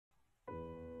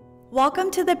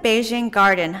Welcome to the Beijing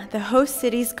Garden, the host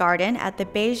city's garden at the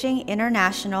Beijing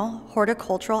International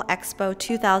Horticultural Expo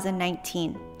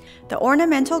 2019. The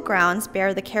ornamental grounds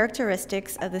bear the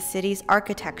characteristics of the city's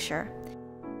architecture.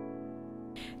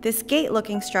 This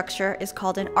gate-looking structure is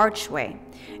called an archway.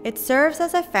 It serves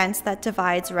as a fence that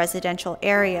divides residential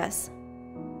areas.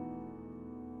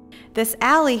 This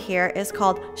alley here is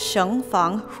called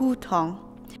Shengfang Hutong.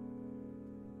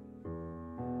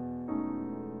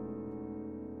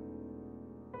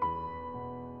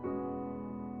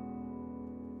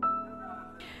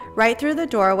 Right through the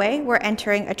doorway, we're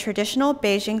entering a traditional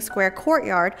Beijing square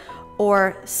courtyard,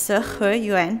 or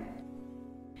Siheyuan.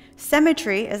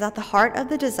 Symmetry is at the heart of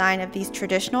the design of these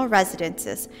traditional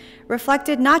residences,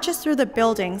 reflected not just through the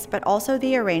buildings, but also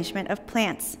the arrangement of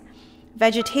plants.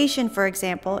 Vegetation, for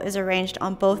example, is arranged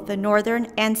on both the northern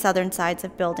and southern sides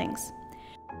of buildings.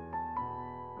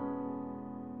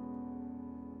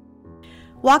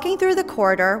 Walking through the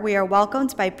corridor, we are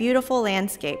welcomed by beautiful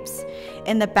landscapes.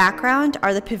 In the background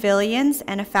are the pavilions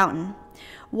and a fountain.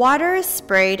 Water is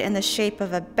sprayed in the shape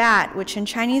of a bat, which in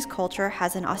Chinese culture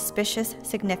has an auspicious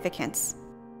significance.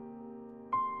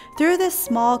 Through this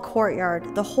small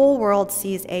courtyard, the whole world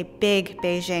sees a big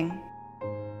Beijing.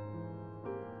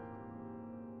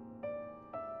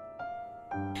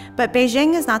 But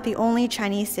Beijing is not the only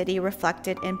Chinese city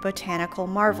reflected in botanical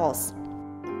marvels.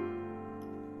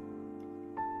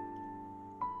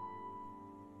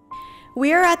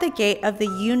 We are at the gate of the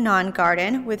Yunnan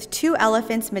Garden with two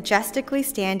elephants majestically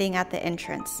standing at the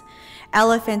entrance.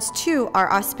 Elephants, too,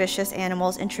 are auspicious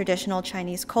animals in traditional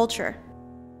Chinese culture.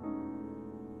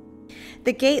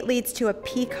 The gate leads to a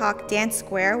peacock dance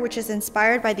square, which is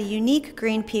inspired by the unique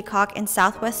green peacock in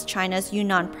southwest China's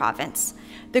Yunnan province.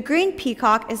 The green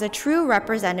peacock is a true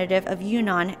representative of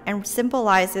Yunnan and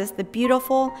symbolizes the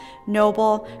beautiful,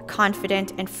 noble,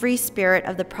 confident, and free spirit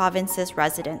of the province's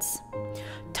residents.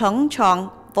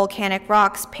 Tengchong volcanic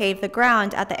rocks pave the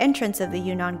ground at the entrance of the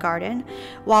Yunnan Garden,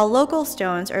 while local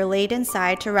stones are laid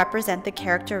inside to represent the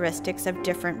characteristics of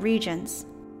different regions.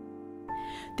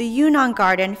 The Yunnan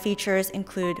Garden features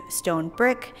include stone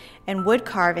brick and wood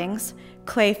carvings,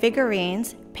 clay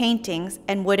figurines, paintings,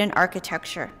 and wooden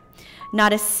architecture.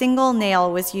 Not a single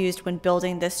nail was used when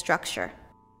building this structure.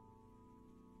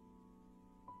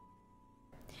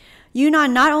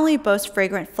 Yunnan not only boasts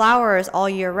fragrant flowers all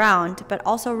year round, but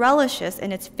also relishes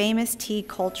in its famous tea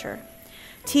culture.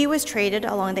 Tea was traded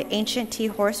along the ancient Tea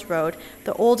Horse Road,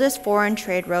 the oldest foreign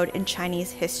trade road in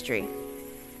Chinese history.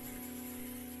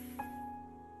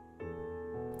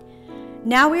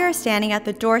 Now we are standing at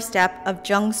the doorstep of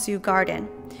Jiangsu Garden.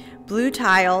 Blue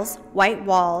tiles, white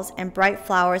walls, and bright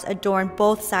flowers adorn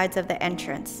both sides of the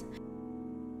entrance.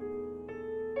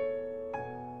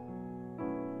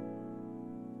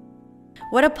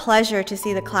 What a pleasure to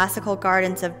see the classical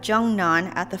gardens of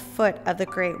Zhengnan at the foot of the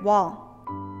Great Wall.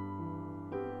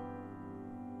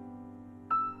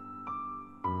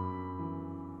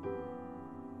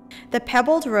 The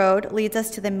pebbled road leads us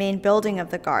to the main building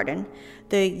of the garden,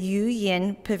 the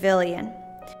Yuyin Pavilion.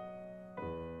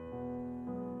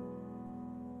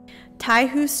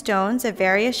 Taihu stones of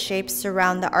various shapes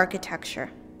surround the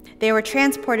architecture. They were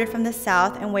transported from the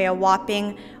south and weigh a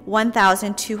whopping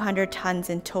 1,200 tons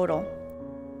in total.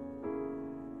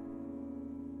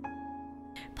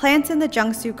 Plants in the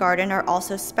Jiangsu Garden are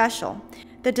also special.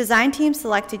 The design team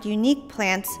selected unique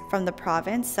plants from the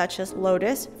province, such as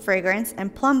lotus, fragrance,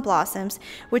 and plum blossoms,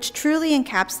 which truly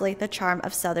encapsulate the charm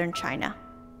of southern China.